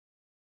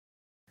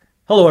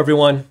Hello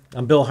everyone,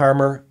 I'm Bill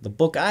Harmer. The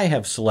book I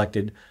have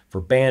selected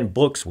for Banned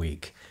Books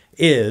Week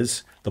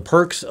is The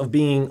Perks of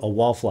Being a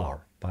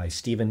Wallflower by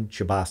Stephen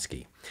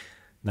Chbosky.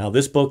 Now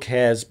this book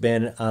has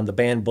been on the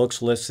banned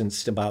books list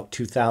since about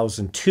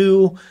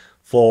 2002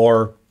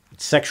 for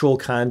sexual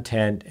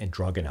content and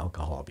drug and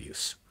alcohol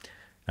abuse.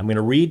 I'm going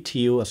to read to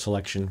you a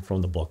selection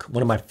from the book,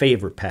 one of my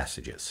favorite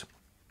passages.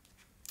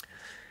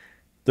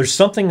 There's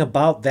something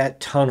about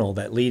that tunnel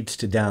that leads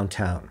to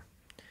downtown.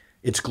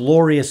 It's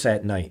glorious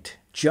at night.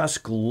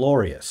 Just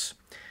glorious.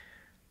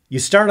 You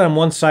start on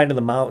one side of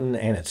the mountain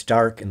and it's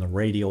dark and the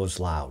radio is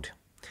loud.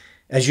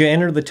 As you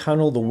enter the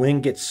tunnel, the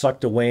wind gets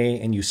sucked away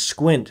and you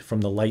squint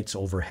from the lights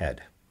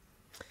overhead.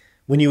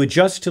 When you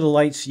adjust to the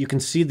lights, you can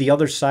see the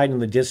other side in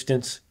the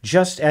distance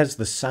just as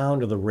the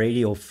sound of the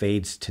radio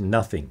fades to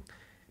nothing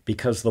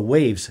because the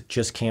waves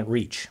just can't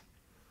reach.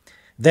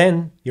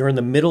 Then you're in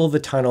the middle of the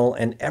tunnel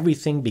and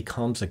everything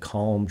becomes a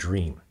calm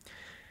dream.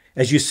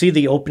 As you see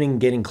the opening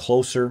getting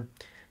closer,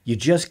 you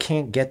just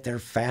can't get there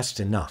fast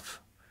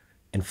enough.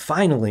 And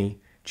finally,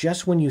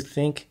 just when you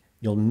think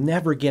you'll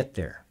never get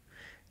there,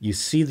 you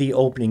see the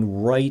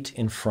opening right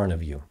in front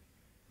of you.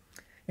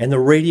 And the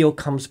radio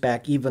comes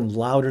back even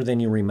louder than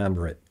you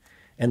remember it.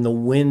 And the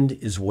wind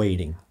is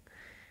waiting.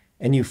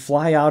 And you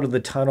fly out of the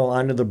tunnel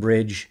onto the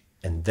bridge,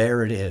 and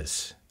there it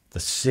is, the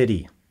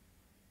city.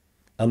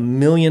 A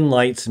million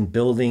lights and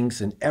buildings,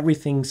 and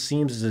everything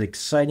seems as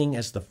exciting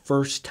as the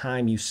first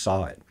time you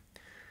saw it.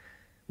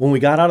 When we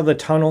got out of the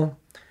tunnel,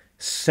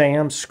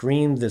 Sam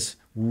screamed this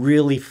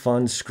really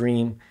fun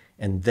scream,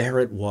 and there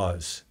it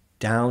was,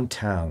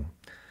 downtown.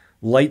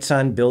 Lights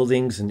on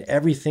buildings and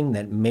everything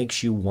that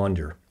makes you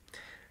wonder.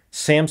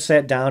 Sam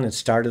sat down and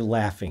started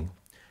laughing.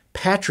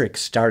 Patrick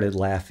started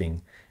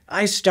laughing.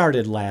 I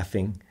started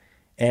laughing.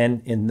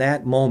 And in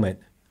that moment,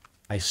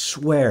 I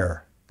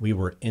swear we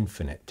were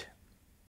infinite.